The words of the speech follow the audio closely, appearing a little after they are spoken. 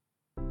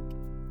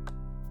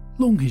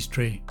Long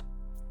History.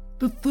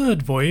 The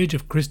Third Voyage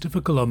of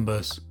Christopher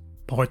Columbus,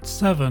 Part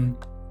 7,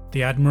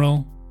 The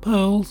Admiral,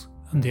 Pearls,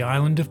 and the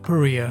Island of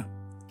Paria.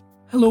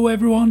 Hello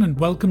everyone and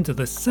welcome to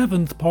the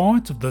 7th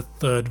part of the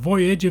Third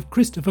Voyage of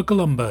Christopher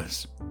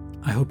Columbus.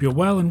 I hope you're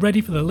well and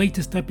ready for the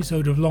latest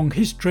episode of Long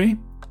History.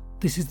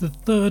 This is the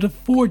third of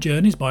 4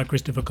 journeys by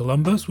Christopher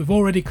Columbus. We've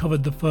already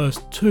covered the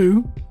first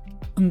 2,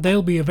 and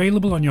they'll be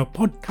available on your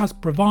podcast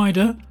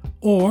provider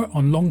or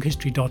on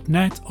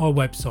longhistory.net, our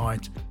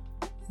website,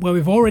 where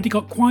we've already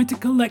got quite a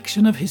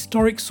collection of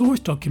historic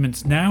source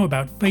documents now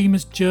about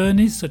famous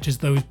journeys such as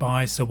those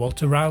by Sir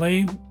Walter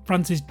Raleigh,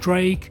 Francis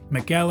Drake,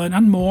 Magellan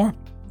and more.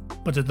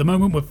 But at the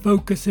moment we're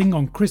focusing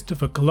on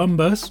Christopher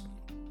Columbus.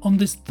 On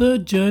this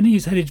third journey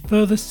he's headed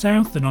further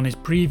south than on his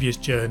previous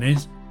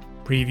journeys.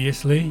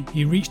 Previously,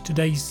 he reached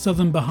today's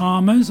southern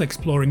Bahamas,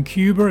 exploring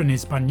Cuba and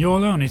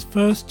Hispaniola on his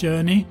first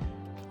journey.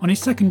 On his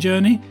second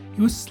journey,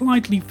 he was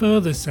slightly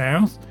further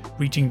south,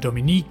 reaching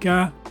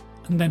Dominica,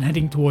 and then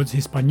heading towards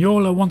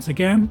Hispaniola once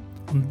again.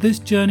 On this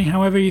journey,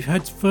 however, he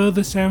heads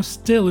further south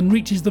still and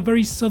reaches the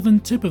very southern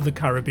tip of the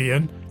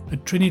Caribbean,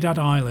 at Trinidad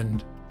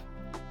Island.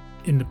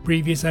 In the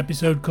previous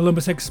episode,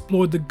 Columbus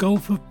explored the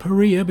Gulf of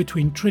Paria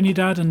between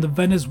Trinidad and the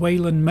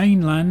Venezuelan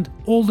mainland,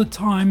 all the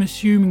time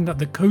assuming that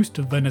the coast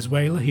of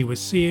Venezuela he was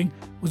seeing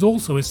was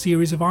also a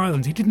series of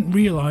islands. He didn't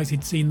realise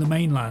he'd seen the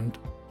mainland.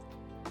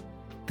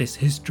 This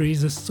history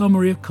is a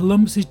summary of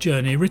Columbus's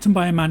journey written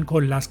by a man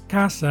called Las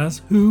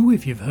Casas, who,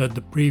 if you've heard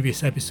the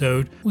previous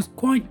episode, was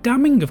quite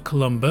damning of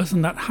Columbus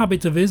and that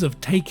habit of his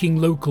of taking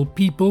local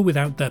people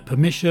without their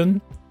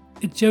permission.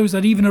 It shows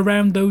that even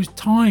around those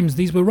times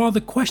these were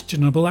rather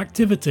questionable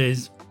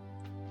activities.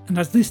 And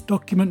as this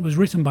document was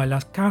written by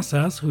Las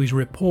Casas, who is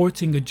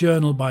reporting a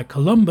journal by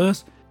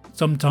Columbus,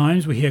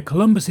 sometimes we hear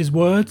Columbus's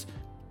words,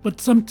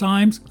 but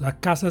sometimes Las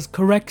Casas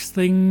corrects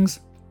things,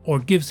 or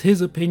gives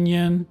his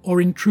opinion, or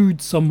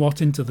intrudes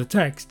somewhat into the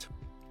text.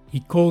 He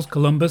calls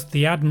Columbus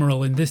the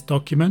Admiral in this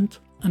document,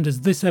 and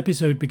as this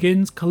episode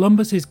begins,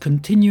 Columbus is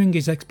continuing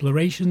his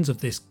explorations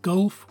of this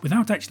gulf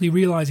without actually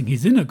realising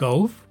he's in a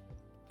gulf,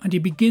 and he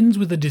begins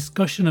with a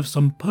discussion of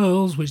some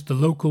pearls which the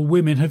local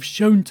women have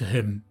shown to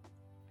him.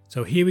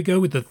 So here we go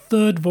with the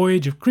third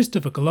voyage of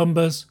Christopher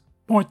Columbus,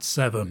 Part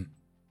 7,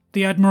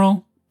 The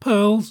Admiral,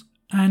 Pearls,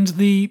 and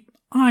the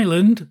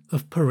Island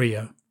of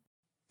Paria.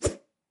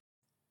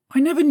 I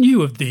never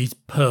knew of these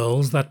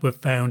pearls that were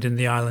found in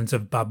the islands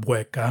of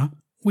Babueca,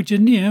 which are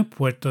near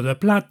Puerto de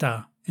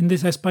Plata, in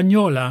this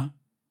Hispaniola,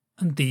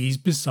 and these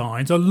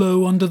besides are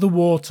low under the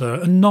water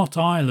and not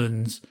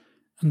islands,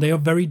 and they are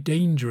very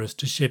dangerous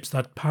to ships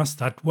that pass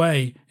that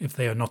way if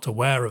they are not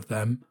aware of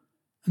them,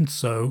 and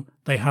so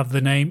they have the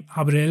name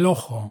Abre el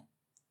Ojo.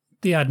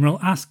 The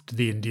Admiral asked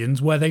the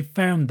Indians where they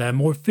found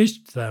them or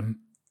fished them,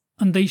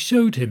 and they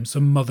showed him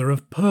some mother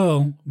of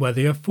pearl where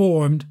they are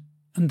formed,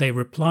 and they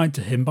replied to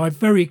him by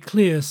very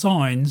clear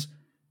signs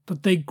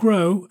that they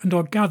grow and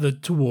are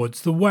gathered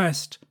towards the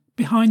west,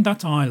 behind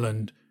that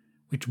island,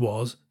 which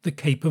was the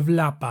Cape of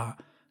Lapa,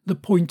 the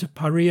point of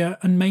Paria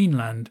and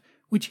mainland,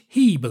 which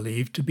he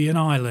believed to be an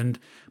island,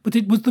 but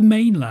it was the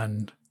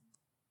mainland.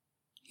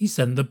 He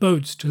sent the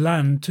boats to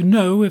land to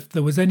know if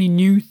there was any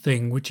new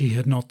thing which he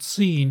had not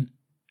seen,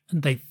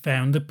 and they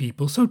found the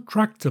people so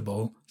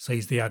tractable,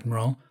 says the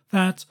Admiral,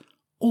 that,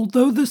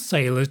 although the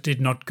sailors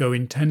did not go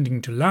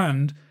intending to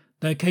land,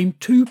 there came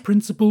 2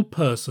 principal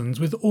persons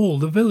with all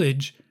the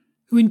village,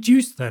 who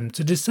induced them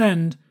to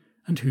descend,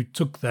 and who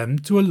took them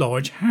to a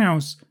large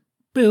house,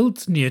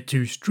 built near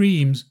 2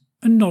 streams,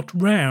 and not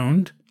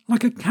round,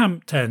 like a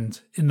camp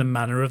tent in the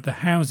manner of the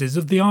houses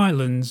of the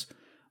islands,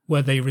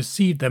 where they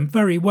received them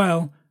very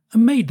well,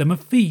 and made them a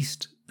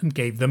feast, and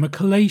gave them a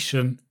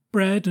collation,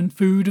 bread and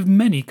food of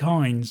many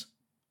kinds.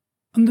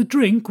 And the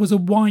drink was a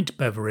white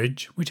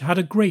beverage which had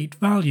a great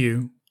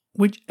value,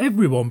 which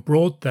everyone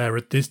brought there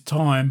at this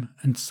time,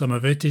 and some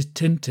of it is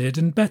tinted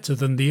and better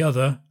than the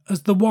other,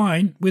 as the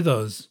wine with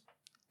us.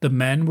 The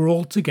men were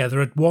all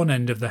together at one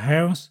end of the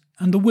house,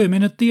 and the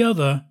women at the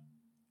other.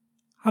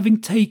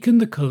 Having taken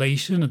the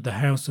collation at the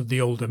house of the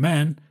older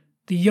men,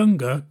 the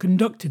younger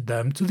conducted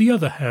them to the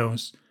other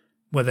house,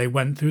 where they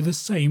went through the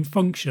same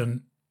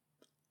function.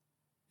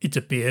 It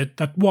appeared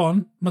that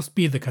one must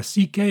be the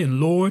cacique and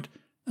lord,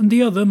 and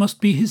the other must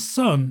be his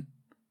son.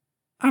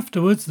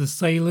 Afterwards the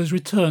sailors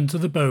returned to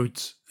the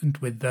boats, and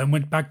with them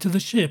went back to the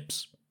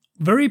ships,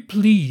 very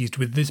pleased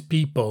with this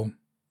people.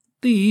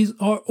 These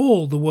are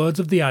all the words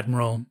of the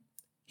Admiral.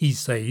 He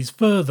says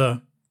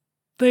further,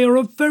 "They are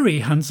of very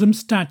handsome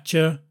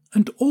stature,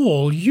 and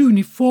all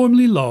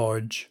uniformly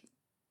large,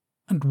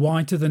 and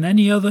whiter than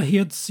any other he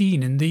had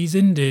seen in these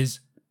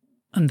Indies,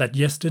 and that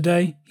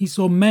yesterday he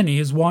saw many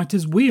as white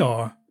as we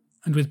are,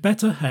 and with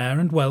better hair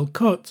and well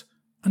cut,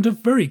 and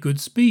of very good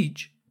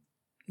speech.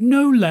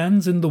 No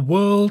lands in the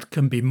world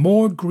can be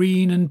more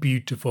green and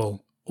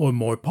beautiful, or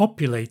more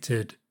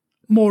populated.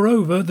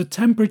 Moreover, the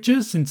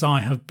temperature since I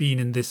have been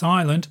in this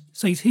island,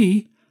 says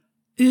he,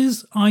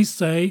 is, I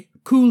say,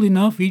 cool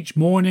enough each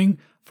morning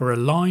for a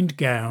lined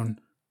gown,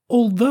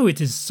 although it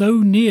is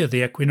so near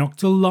the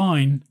equinoctial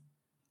line.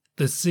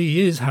 The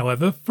sea is,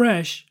 however,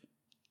 fresh.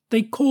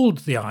 They called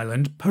the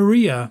island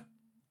Paria.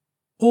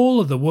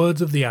 All are the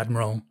words of the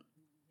Admiral.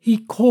 He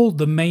called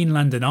the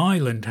mainland an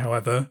island,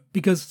 however,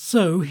 because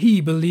so he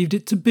believed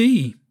it to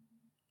be.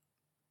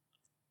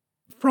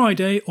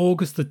 Friday,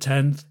 August the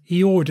 10th,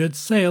 he ordered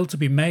sail to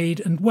be made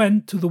and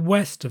went to the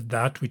west of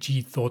that which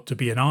he thought to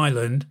be an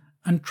island,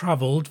 and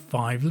travelled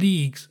 5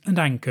 leagues and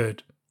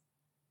anchored.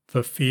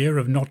 For fear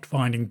of not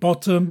finding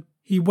bottom,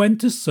 he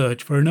went to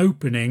search for an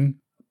opening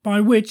by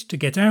which to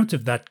get out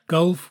of that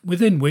gulf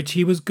within which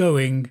he was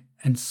going,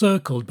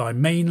 encircled by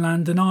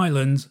mainland and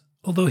islands,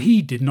 although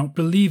he did not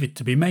believe it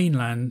to be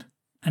mainland.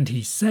 And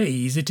he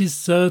says it is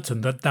certain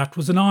that that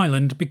was an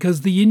island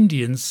because the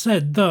Indians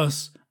said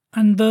thus,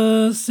 and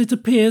thus it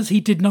appears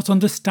he did not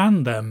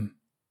understand them.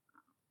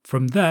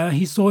 From there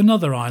he saw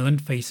another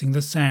island facing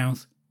the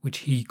south, which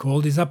he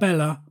called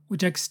Isabella,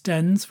 which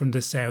extends from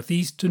the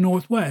southeast to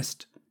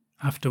northwest.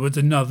 Afterwards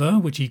another,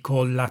 which he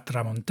called La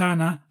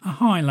Tramontana, a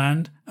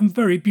highland, and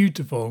very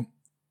beautiful.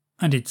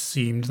 And it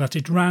seemed that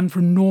it ran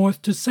from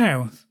north to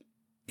south.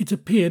 It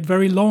appeared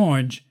very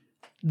large.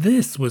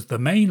 This was the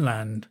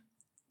mainland.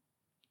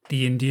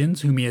 The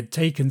Indians whom he had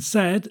taken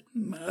said,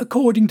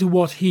 according to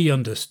what he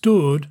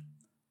understood,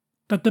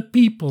 that the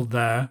people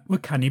there were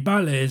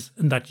cannibales,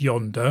 and that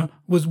yonder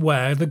was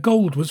where the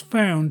gold was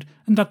found,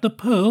 and that the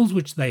pearls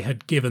which they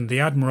had given the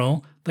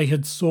Admiral they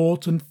had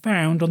sought and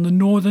found on the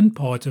northern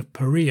part of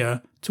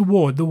Paria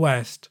toward the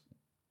west.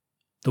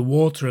 The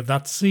water of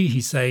that sea,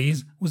 he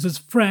says, was as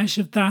fresh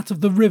as that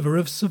of the river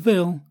of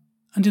Seville,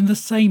 and in the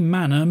same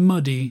manner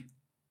muddy.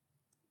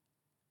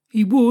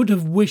 He would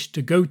have wished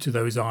to go to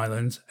those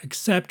islands,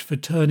 except for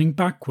turning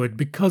backward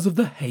because of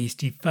the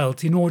haste he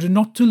felt in order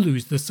not to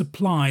lose the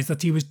supplies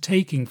that he was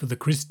taking for the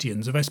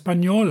Christians of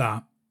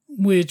Hispaniola,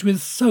 which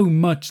with so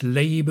much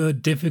labour,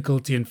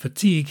 difficulty and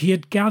fatigue he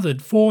had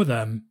gathered for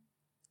them.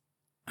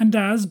 And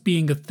as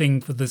being a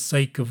thing for the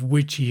sake of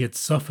which he had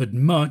suffered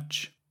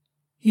much,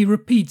 he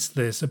repeats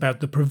this about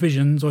the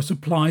provisions or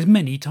supplies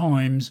many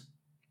times.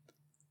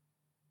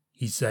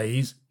 He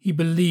says he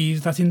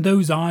believes that in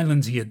those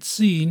islands he had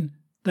seen,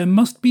 there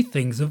must be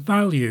things of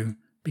value,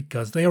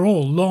 because they are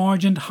all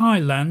large and high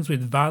lands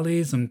with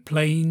valleys and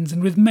plains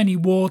and with many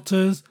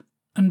waters,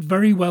 and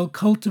very well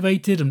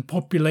cultivated and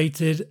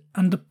populated,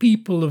 and the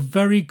people of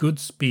very good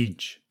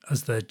speech,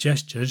 as their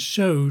gestures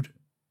showed.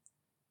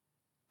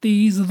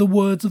 These are the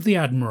words of the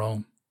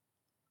Admiral.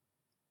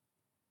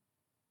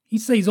 He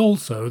says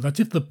also that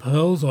if the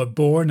pearls are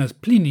born, as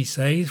Pliny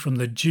says, from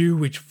the dew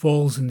which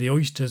falls in the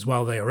oysters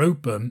while they are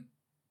open,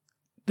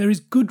 there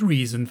is good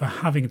reason for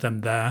having them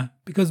there,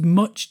 because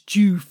much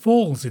dew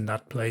falls in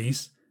that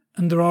place,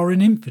 and there are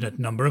an infinite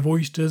number of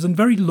oysters and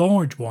very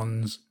large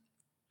ones.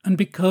 And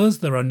because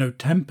there are no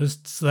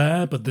tempests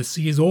there, but the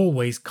sea is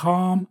always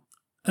calm,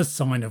 a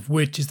sign of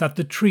which is that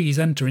the trees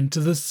enter into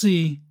the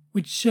sea,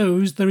 which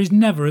shows there is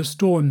never a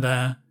storm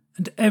there,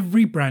 and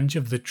every branch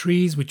of the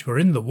trees which were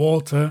in the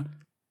water,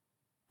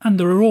 and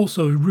there are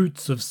also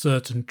roots of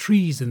certain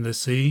trees in the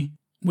sea,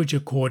 which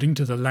according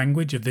to the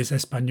language of this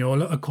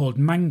Hispaniola are called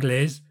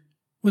mangles,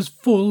 was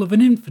full of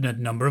an infinite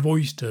number of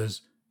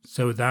oysters,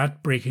 so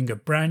that, breaking a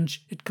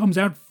branch, it comes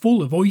out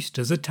full of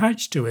oysters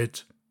attached to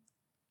it.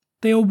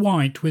 They are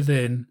white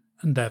within,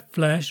 and their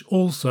flesh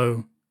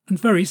also, and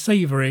very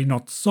savoury,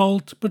 not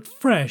salt, but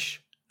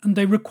fresh, and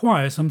they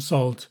require some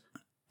salt.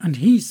 And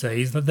he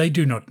says that they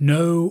do not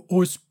know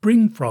or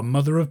spring from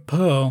mother of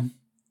pearl.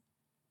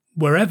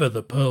 Wherever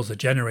the pearls are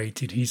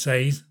generated, he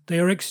says, they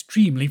are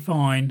extremely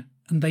fine,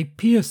 and they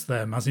pierce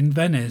them as in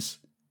Venice.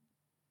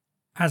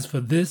 As for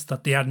this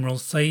that the Admiral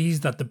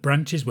says that the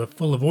branches were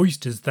full of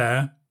oysters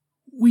there,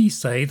 we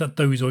say that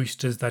those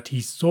oysters that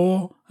he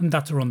saw and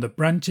that are on the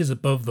branches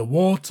above the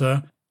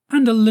water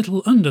and a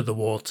little under the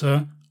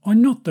water are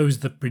not those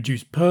that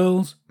produce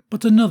pearls,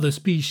 but another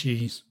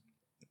species,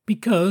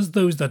 because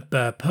those that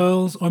bear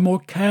pearls are more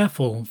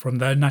careful from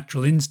their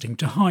natural instinct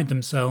to hide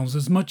themselves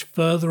as much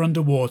further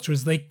under water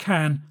as they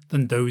can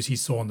than those he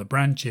saw on the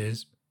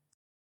branches.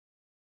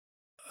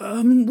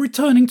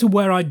 Returning to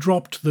where I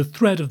dropped the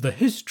thread of the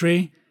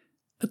history,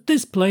 at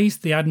this place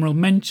the Admiral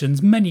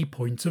mentions many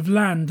points of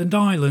land and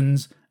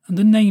islands and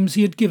the names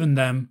he had given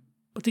them,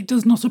 but it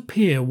does not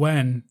appear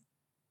when.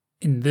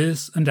 In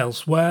this and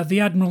elsewhere the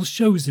Admiral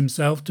shows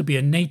himself to be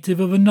a native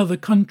of another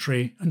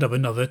country and of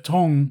another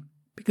tongue,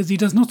 because he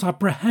does not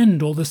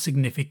apprehend all the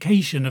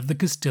signification of the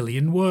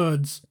Castilian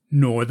words,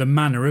 nor the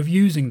manner of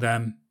using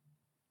them.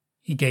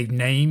 He gave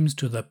names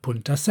to the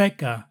Punta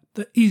Seca,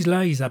 the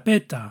Isla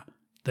Isabeta,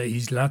 the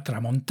Isla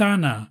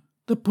Tramontana,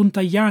 the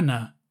Punta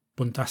Llana,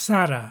 Punta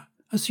Sara,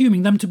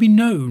 assuming them to be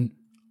known,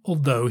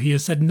 although he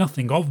has said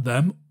nothing of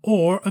them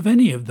or of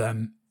any of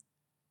them.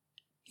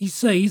 He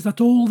says that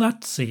all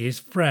that sea is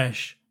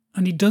fresh,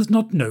 and he does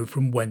not know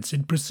from whence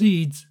it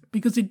proceeds,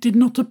 because it did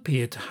not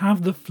appear to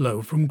have the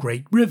flow from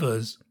great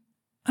rivers,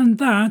 and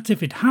that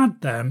if it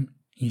had them,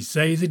 he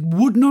says it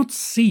would not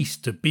cease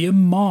to be a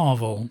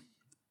marvel.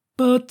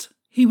 But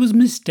he was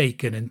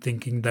mistaken in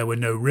thinking there were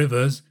no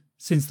rivers,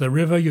 since the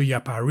river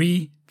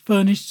Yuyapari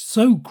furnished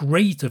so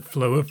great a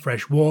flow of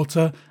fresh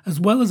water, as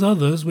well as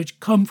others which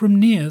come from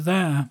near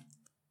there.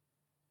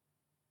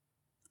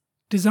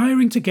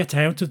 Desiring to get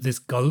out of this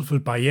Gulf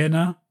of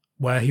Ballena,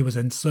 where he was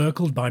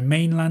encircled by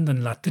mainland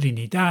and La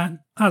Trinidad,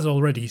 as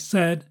already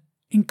said,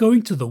 in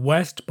going to the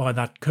west by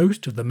that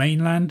coast of the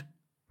mainland,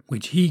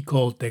 which he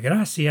called De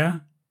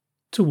Gracia,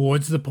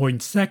 towards the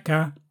Point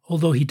Seca,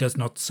 although he does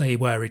not say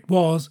where it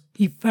was,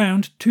 he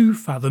found 2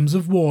 fathoms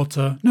of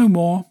water, no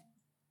more.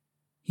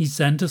 He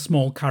sent a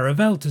small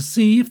caravel to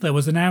see if there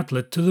was an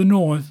outlet to the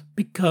north,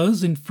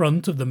 because in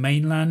front of the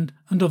mainland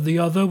and of the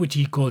other, which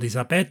he called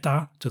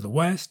Isabeta, to the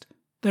west,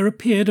 there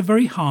appeared a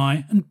very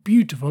high and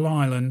beautiful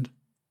island.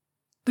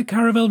 The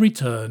caravel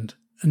returned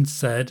and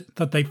said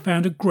that they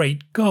found a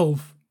great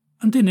gulf,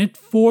 and in it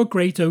 4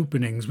 great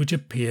openings which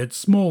appeared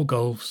small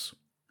gulfs,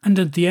 and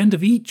at the end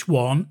of each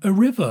one a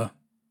river.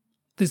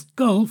 This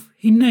gulf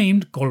he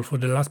named Golfo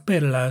de las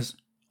Perlas,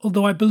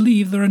 although I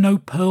believe there are no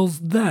pearls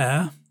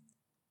there.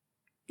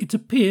 It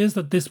appears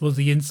that this was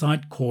the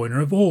inside corner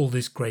of all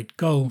this great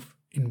gulf,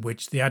 in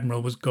which the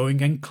Admiral was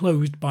going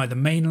enclosed by the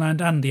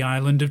mainland and the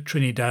island of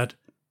Trinidad.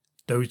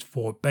 Those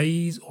 4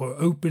 bays or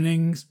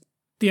openings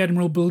the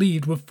Admiral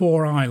believed were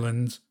 4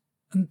 islands,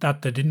 and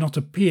that there did not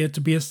appear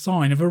to be a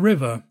sign of a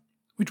river,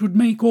 which would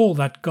make all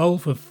that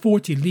gulf of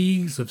 40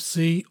 leagues of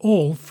sea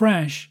all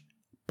fresh.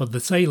 But the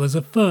sailors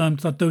affirmed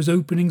that those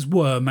openings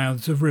were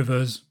mouths of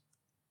rivers.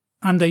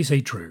 And they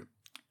say true,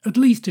 at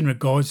least in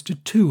regards to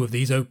 2 of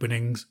these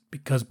openings,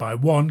 because by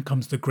one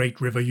comes the great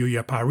river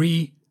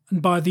Paria,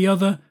 and by the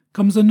other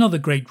comes another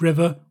great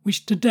river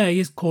which today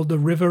is called the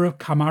River of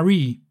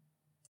Camari.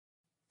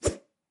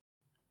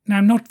 Now,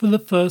 not for the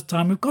first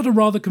time, we've got a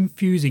rather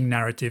confusing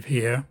narrative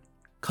here.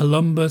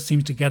 Columbus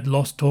seems to get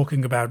lost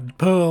talking about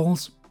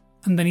pearls,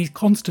 and then he's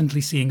constantly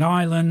seeing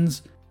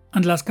islands,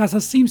 and Las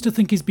Casas seems to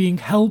think he's being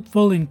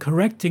helpful in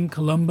correcting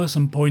Columbus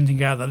and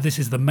pointing out that this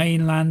is the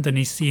mainland and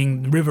he's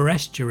seeing river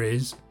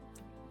estuaries.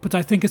 But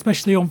I think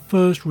especially on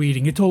first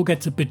reading it all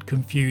gets a bit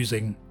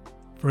confusing.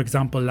 For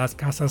example, Las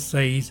Casas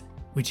says,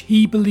 which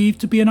he believed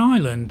to be an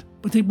island,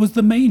 but it was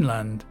the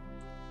mainland.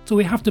 So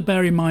we have to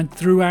bear in mind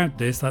throughout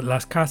this that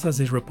Las Casas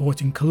is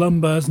reporting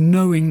Columbus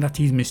knowing that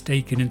he's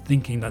mistaken in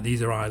thinking that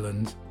these are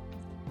islands.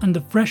 And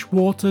the fresh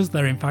waters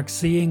they're in fact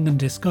seeing and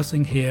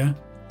discussing here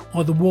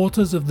are the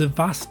waters of the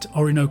vast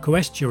Orinoco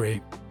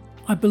estuary.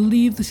 I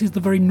believe this is the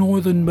very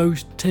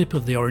northernmost tip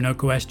of the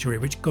Orinoco estuary,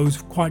 which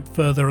goes quite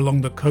further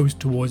along the coast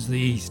towards the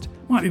east.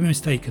 Might be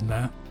mistaken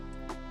there.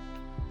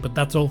 But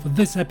that's all for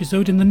this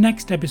episode. In the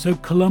next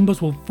episode,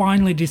 Columbus will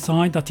finally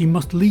decide that he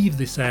must leave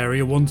this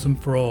area once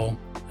and for all,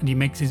 and he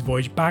makes his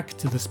voyage back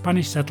to the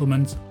Spanish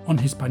settlements on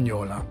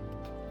Hispaniola.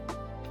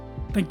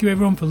 Thank you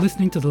everyone for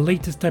listening to the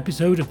latest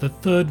episode of the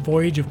 3rd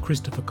voyage of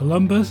Christopher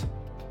Columbus.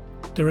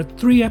 There are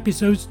 3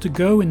 episodes to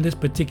go in this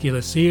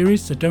particular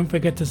series, so don't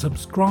forget to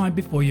subscribe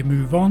before you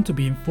move on to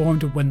be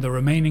informed of when the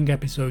remaining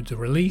episodes are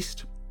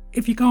released.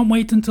 If you can't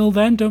wait until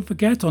then, don't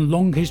forget on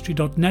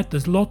longhistory.net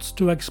there's lots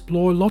to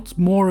explore, lots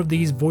more of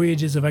these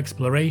voyages of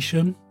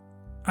exploration.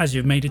 As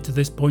you've made it to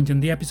this point in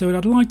the episode,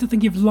 I'd like to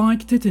think you've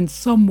liked it in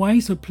some way,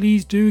 so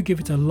please do give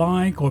it a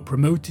like or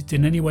promote it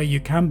in any way you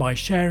can by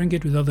sharing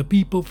it with other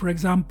people, for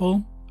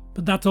example.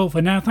 But that's all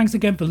for now. Thanks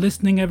again for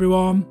listening,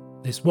 everyone.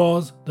 This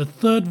was the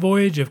 3rd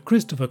voyage of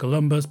Christopher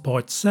Columbus,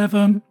 Part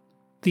 7,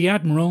 the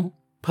Admiral,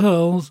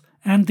 Pearls,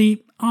 and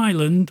the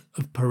Island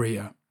of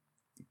Paria.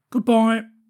 Goodbye.